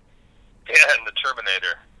the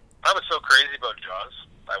Terminator. I was so crazy about Jaws.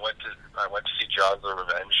 I went to see Jaws: The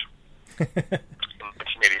Revenge in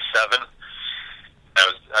 1987.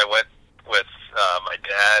 I went with my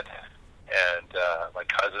dad and my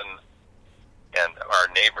cousin and our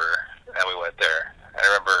neighbor, and we went there. And I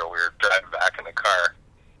remember we were driving back in the car.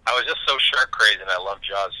 I was just so shark crazy, and I loved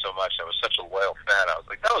Jaws so much. I was such a loyal fan. I was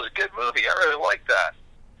like, that was a good movie. I really liked that.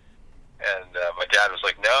 And my dad was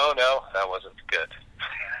like, no, that wasn't good.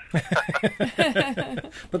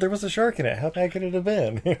 But there was a shark in it. How bad could it have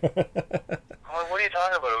been? Well, what are you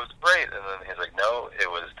talking about? It was great. And then he's like, no, it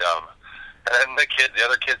was dumb. And then the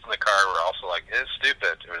other kids in the car were also like, it's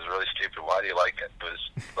stupid. It was really stupid. Why do you like it? It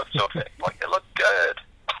looked so fake. Like, it looked good.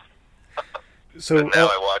 So but now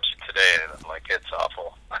I watch it today, and I'm like, it's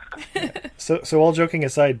awful. So all joking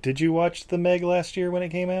aside, did you watch The Meg last year when it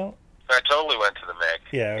came out? I totally went to The Meg.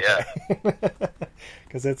 Yeah, okay.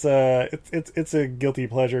 Because it's a guilty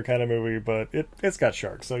pleasure kind of movie, but it's got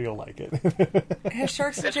sharks, so you'll like it. It has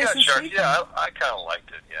sharks and It's Jason got sharks. Statham. Yeah, I kind of liked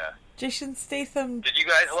it. Yeah. Jason Statham. Did you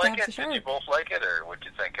guys like stabs it? a Did you shark. both like it, or what did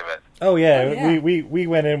you think of it? Oh yeah, Oh, yeah. We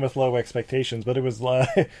went in with low expectations, but it was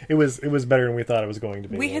it was better than we thought it was going to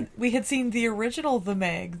be. We had seen the original The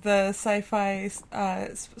Meg, the sci-fi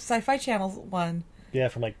channel one. Yeah,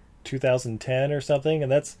 from like 2010 or something,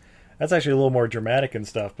 and that's actually a little more dramatic and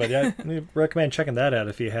stuff. But yeah, I recommend checking that out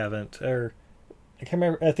if you haven't. Or I can't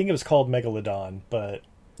remember. I think it was called Megalodon, but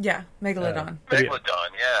Yeah, Megalodon. Megalodon,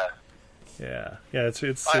 yeah. Yeah. It's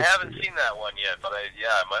I haven't seen that one yet, but I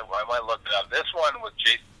might look it up. This one with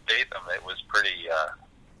Jason Statham, it was pretty.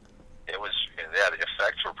 The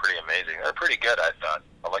effects were pretty amazing. They're pretty good, I thought.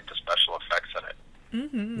 I liked the special effects in it.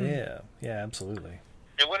 Mm-hmm. Yeah, absolutely.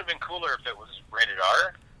 It would have been cooler if it was rated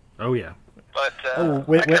R, Oh yeah. but Oh,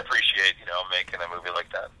 I can appreciate making a movie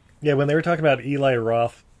like that. Yeah, when they were talking about Eli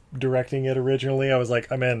Roth directing it originally, I was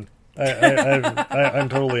like, I'm in. I'm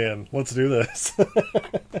totally in. Let's do this.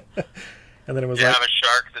 And then it was Do you have a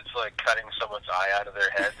shark that's like cutting someone's eye out of their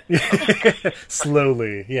head?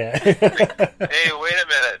 slowly, yeah. Hey, wait a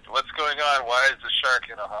minute. What's going on? Why is the shark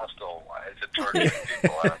in a hostel? Why is it torturing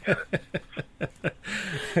people? I don't get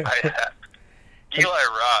it. Eli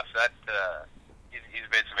Roth, he's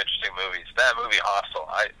made some interesting movies. That movie, Hostel,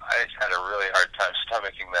 I had a really hard time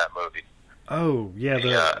stomaching that movie. Oh, yeah,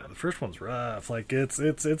 the first one's rough. Like,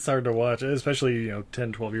 it's hard to watch, especially,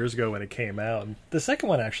 10, 12 years ago when it came out. And the second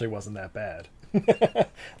one actually wasn't that bad.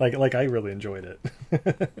 like I really enjoyed it.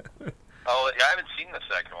 Oh, yeah, I haven't seen the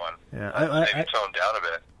second one. Yeah, maybe toned down a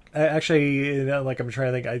bit. Actually, I'm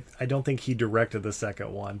trying to think. I don't think he directed the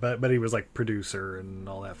second one, but he was like producer and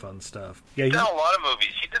all that fun stuff. Yeah, He's done a lot of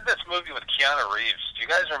movies. He did this movie with Keanu Reeves. Do you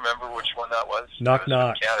guys remember which one that was? Knock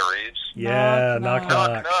Knock. Keanu Reeves. Yeah, Knock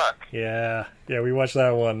Knock. Yeah, we watched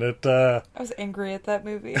that one. I was angry at that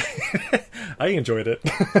movie. I enjoyed it.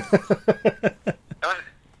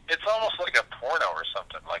 It's almost like a porno or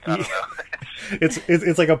something. Like, I don't know.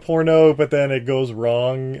 It's like a porno, but then it goes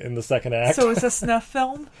wrong in the second act. So it's a snuff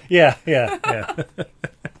film? Yeah. It is,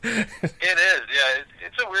 yeah.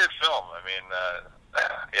 It's a weird film. I mean,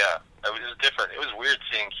 it was different. It was weird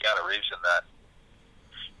seeing Keanu Reeves in that.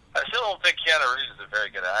 I still don't think Keanu Reeves is a very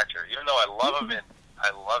good actor, even though I love him in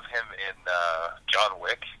John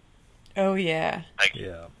Wick. Oh, yeah.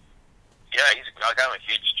 Yeah, I'm a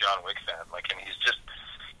huge John Wick fan. Like, and he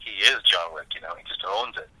is John Wick, he just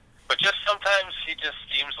owns it. But just sometimes he just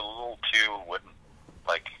seems a little too wooden.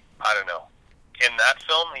 Like, I don't know. In that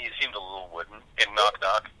film, he seemed a little wooden. In Knock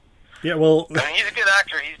Knock. Yeah, well, I mean, he's a good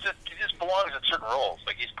actor. He just belongs in certain roles.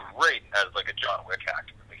 Like, he's great as like a John Wick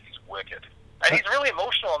actor. Like, he's wicked, and he's really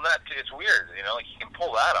emotional in that too. It's weird, like he can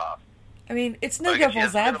pull that off. I mean, it's no Like,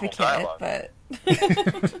 devil's advocate, but...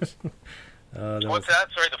 What's that?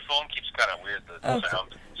 Sorry, the phone keeps kind of weird. The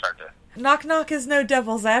sound. Knock Knock is no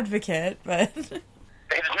devil's advocate, but... It's no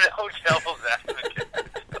devil's advocate.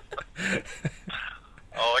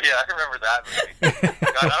 Oh, yeah, I remember that movie.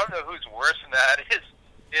 God, I don't know who's worse than that.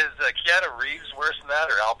 Is Keanu Reeves worse than that,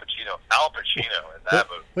 or Al Pacino? Al Pacino in that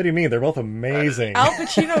movie. What do you mean? They're both amazing. Al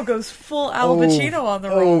Pacino goes full Al Pacino on the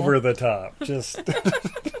role. Over the top. Just. He does.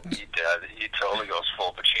 He totally goes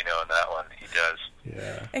full Pacino in that one. He does.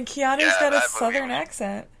 Yeah. And Keanu's got a southern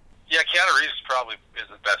accent. Yeah, Keanu Reeves probably is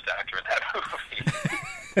the best actor in that movie.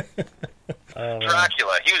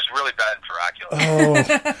 Dracula. He was really bad in Dracula.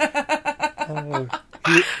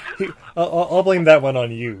 I'll blame that one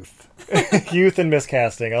on youth. Youth and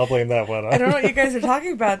miscasting. I'll blame that one on. I don't know what you guys are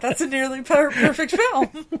talking about. That's a nearly perfect film.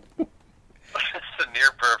 It's a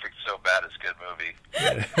near perfect, so bad it's good movie.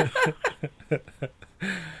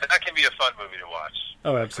 That can be a fun movie to watch.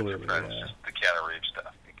 Oh, absolutely. Yeah. The Keanu Reeves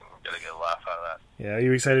stuff. You can get a laugh out of that. Yeah, are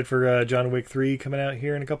you excited for John Wick 3 coming out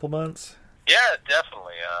here in a couple months? Yeah,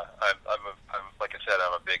 definitely. I'm like I said,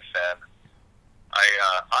 I'm a big fan.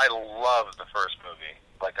 I love the first movie.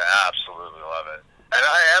 Like, I absolutely love it. And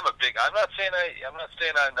I'm not saying I'm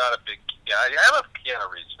not a big. Yeah, I am a Keanu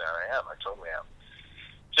Reeves fan. I totally am.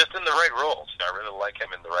 Just in the right roles. I really like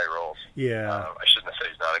him in the right roles. Yeah. I shouldn't say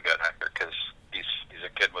he's not a good actor, because he's a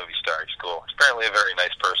good movie star. He's cool. He's apparently a very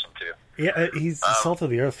nice person too. Yeah, he's salt of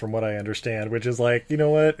the earth, from what I understand. Which is like, you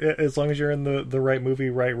know what? As long as you're in the right movie,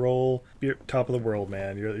 right role, you're top of the world,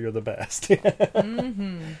 man. You're the best.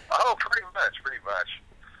 Mm-hmm. Oh, pretty much.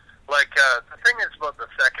 Like, the thing is about the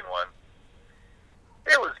second one,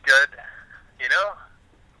 it was good, you know?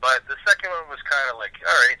 But the second one was kind of like,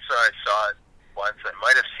 alright, so I saw it once. I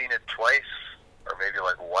might have seen it twice, or maybe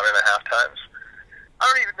like 1.5 times. I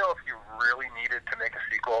don't even know if you really needed to make a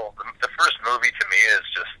sequel. The first movie, to me, is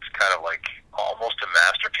just kind of like almost a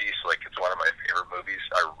masterpiece. Like, it's one of my favorite movies.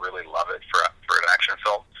 I really love it for an action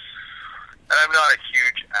film. And I'm not a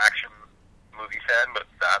huge action movie fan, but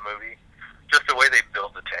that movie, just the way they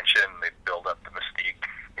build the tension, they build up the mystique,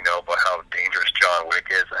 you know, about how dangerous John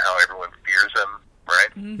Wick is and how everyone fears him,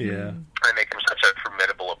 right? Mm-hmm. Yeah. They make him such a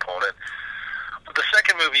formidable opponent. But the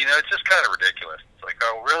second movie, you know, it's just kind of ridiculous. It's like,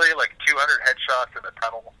 oh, really? Like 200 headshots in a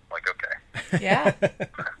tunnel? Like, okay. Yeah.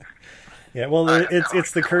 Yeah, well,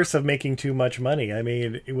 it's the curse of making too much money. I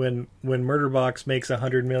mean, when Murderbox makes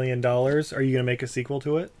 $100 million, are you going to make a sequel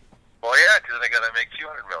to it? Well, yeah, because they got to make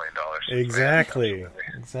 $200 million.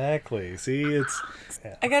 Exactly. See, it's...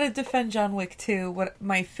 Yeah. I gotta defend John Wick 2. What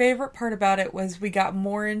my favorite part about it was we got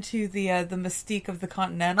more into the mystique of the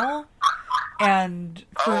Continental, and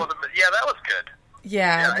that was good.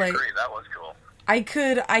 Yeah, I agree. That was cool.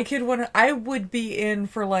 I would be in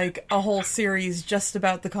for like a whole series just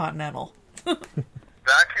about the Continental. That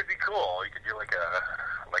could be cool. You could do like a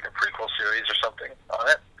prequel series or something on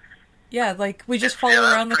it. Yeah, like we just follow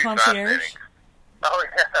around the concierge. Oh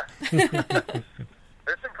yeah.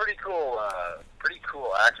 There's some pretty cool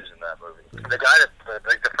actors in that movie. The guy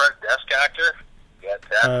the front desk actor.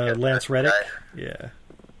 Lance Reddick. Yeah.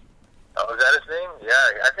 Oh, is that his name?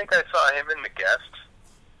 Yeah, I think I saw him in The Guest.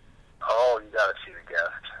 Oh, you gotta see The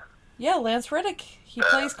Guest. Yeah, Lance Reddick. He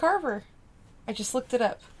plays Carver. I just looked it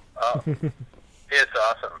up. Oh, it's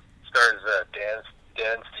awesome. Stars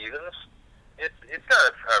Dan Stevens. It's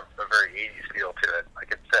got a very 80s feel to it.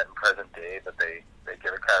 Like, it's set in present day, but they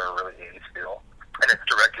give it kind of a really 80s feel. And it's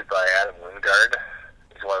directed by Adam Wingard.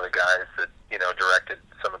 He's one of the guys that, you know, directed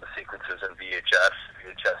some of the sequences in VHS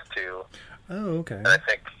 2. Oh, okay. And I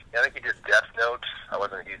think he did Death Note. I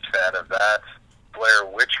wasn't a huge fan of that. Blair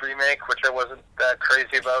Witch remake, which I wasn't that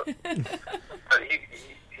crazy about. But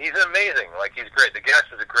he's amazing. Like, he's great. The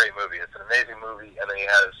Guest is a great movie. It's an amazing movie. And then he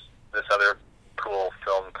has this other cool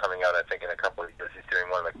film coming out, I think, in a couple of years. He's doing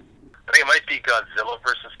one, like, I think it might be Godzilla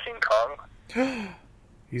versus King Kong.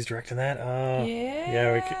 He's directing that.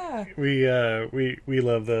 Yeah. We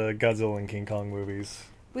love the Godzilla and King Kong movies.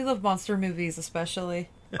 We love monster movies, especially.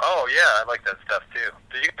 Oh yeah, I like that stuff too.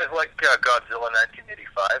 Did you guys like Godzilla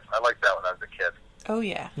 1985? I liked that when I was a kid. Oh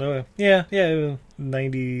yeah. Yeah.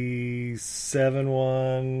 97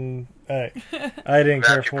 one. I didn't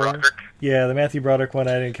care for. Broderick. Yeah, the Matthew Broderick one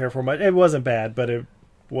I didn't care for much. It wasn't bad, but it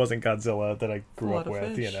wasn't Godzilla that I grew up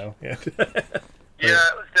with. Fish. You know. Yeah. Yeah,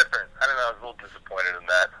 it was different. I don't know. I was a little disappointed in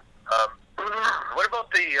that. What about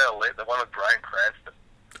the one with Bryan Cranston?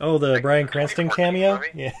 Oh, the Bryan Cranston cameo?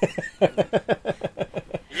 Movie? Yeah.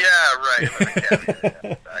 Yeah, right. Yeah,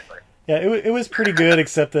 exactly. Yeah, it was pretty good,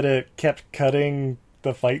 except that it kept cutting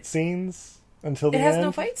the fight scenes until the end. It has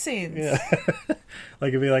no fight scenes. Yeah. Like,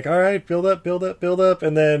 it'd be like, all right, build up,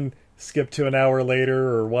 and then skip to an hour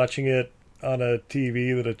later, or watching it on a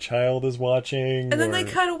TV that a child is watching. And then they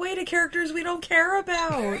cut away to characters we don't care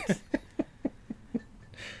about.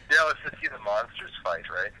 Yeah, let's just see the monsters fight,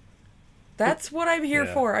 right? That's what I'm here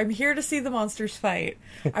for. I'm here to see the monsters fight.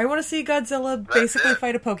 I want to see Godzilla basically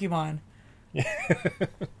fight a Pokemon. Yeah,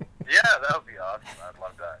 that would be awesome. I'd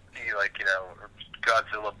love that. See, like,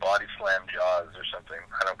 Godzilla body slam Jaws or something.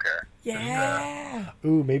 I don't care. Yeah.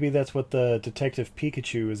 Ooh, maybe that's what the Detective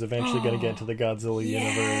Pikachu is eventually going to get into the Godzilla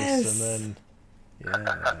universe, and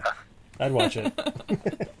then I'd watch it. The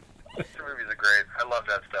movies are great. I loved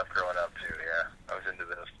that stuff growing up too. Yeah, I was into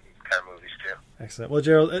those kind of movies too. Excellent. Well,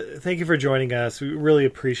 Gerald, thank you for joining us. We really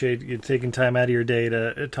appreciate you taking time out of your day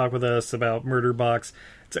to talk with us about Murder Box.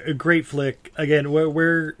 It's a great flick. Again,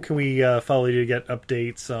 where can we follow you to get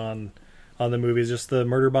updates on the movies? Just the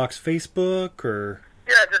Murder Box Facebook, or?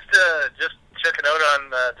 Yeah, just check it out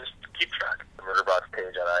on just keep track of the Murder Box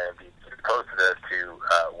page on IMDb. It's posted as to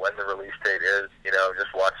when the release date is.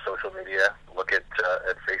 Just watch social media, look at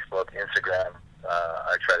Facebook, Instagram.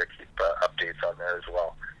 I try to keep updates on there as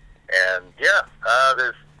well. And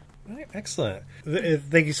there's. Excellent.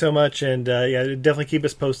 Thank you so much, and definitely keep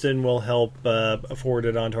us posted, and we'll help forward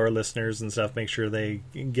it on to our listeners and stuff. Make sure they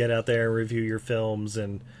get out there and review your films,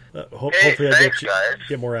 and hopefully I'll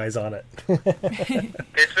get more eyes on it.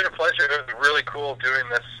 It's been a pleasure. It was really cool doing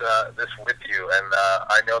this with you, and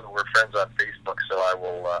I know that we're friends on Facebook, so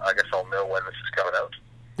I guess I'll know when this is coming out.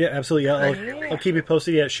 Yeah, absolutely. I'll keep you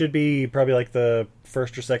posted. Yeah, it should be probably like the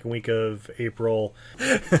first or second week of April.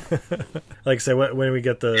 Like I said, when we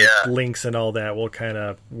get the links and all that, we'll kind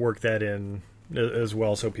of work that in as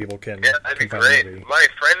well, so people can. Yeah, that'd be great. My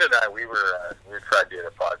friend and I, we tried doing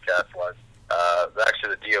a podcast once.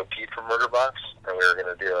 Actually, the DOP for Murder Box, and we were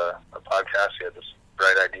going to do a podcast. We had this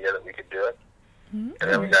bright idea that we could do it, and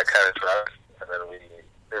then we got kind of drunk, and then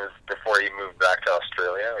it was before he moved back to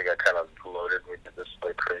Australia. We got kind of loaded, and we did this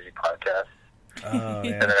crazy podcast. Oh,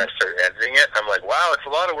 yeah. And then I started editing it. I'm like, wow, it's a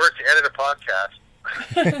lot of work to edit a podcast.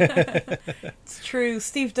 It's true.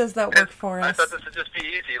 Steve does that work for us. I thought this would just be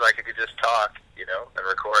easy, like I could just talk, and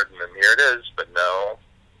record, and then here it is. But no,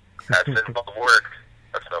 that's involved work.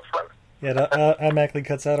 That's no fun. Yeah, it automatically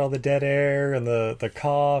cuts out all the dead air and the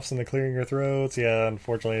coughs and the clearing your throats. Yeah,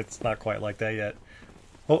 unfortunately, it's not quite like that yet.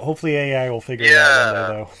 Hopefully AI will figure it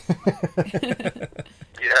out one day, though.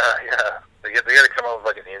 Yeah. They got to come up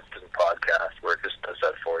with an instant podcast where it just does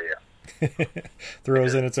that for you.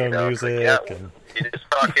 Throws in its own music. And you just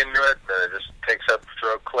talk into it, and it just takes up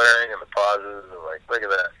throat clearing and the pauses, and look at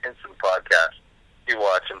that instant podcast. You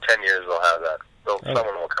watch, in 10 years they'll have that.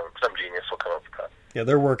 Someone will come, some genius will come up with that. Yeah,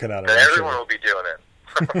 they're working on it. And everyone will be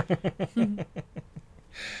doing it.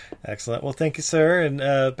 Excellent. Well, thank you, sir, and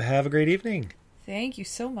have a great evening. Thank you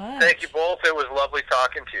so much. Thank you both. It was lovely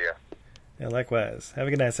talking to you. Yeah, likewise. Have a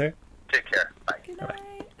good night, sir. Take care. Bye. Good night.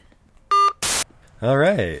 Bye. All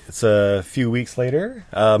right. It's a few weeks later.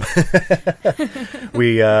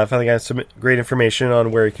 We finally got some great information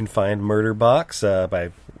on where you can find Murder Box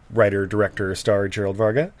by writer, director, star Gerald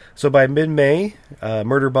Varga. So by mid-May,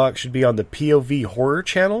 Murder Box should be on the POV Horror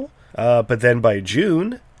channel. But then by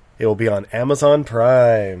June, it will be on Amazon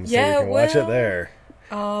Prime. So you can watch it there.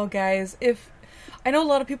 Oh, guys, I know a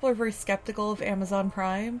lot of people are very skeptical of Amazon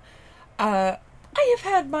Prime. I have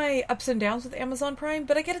had my ups and downs with Amazon Prime,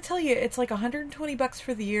 but I gotta tell you, it's like $120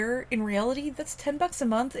 for the year. In reality, that's $10 a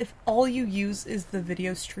month if all you use is the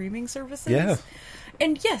video streaming services. Yeah.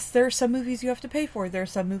 And yes, there are some movies you have to pay for. There are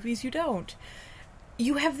some movies you don't.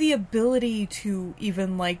 You have the ability to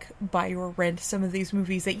even, buy or rent some of these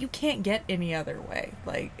movies that you can't get any other way.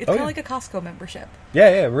 It's kind of like a Costco membership. Yeah,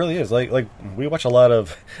 it really is. Like we watch a lot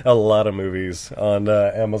of movies on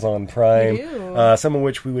Amazon Prime. We do. Some of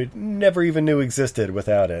which we would never even knew existed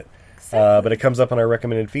without it. But it comes up on our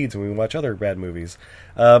recommended feeds when we watch other bad movies.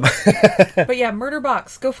 But yeah, Murder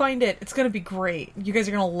Box, go find it. It's going to be great. You guys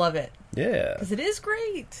are going to love it. Yeah. Because it is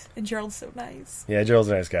great. And Gerald's so nice. Yeah, Gerald's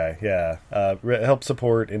a nice guy. Yeah. Help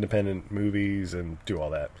support independent movies and do all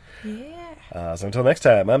that. Yeah. So until next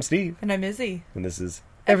time, I'm Steve. And I'm Izzy. And this is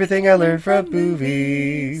Everything I Learned from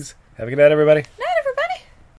Movies. Have a good night, everybody. Night.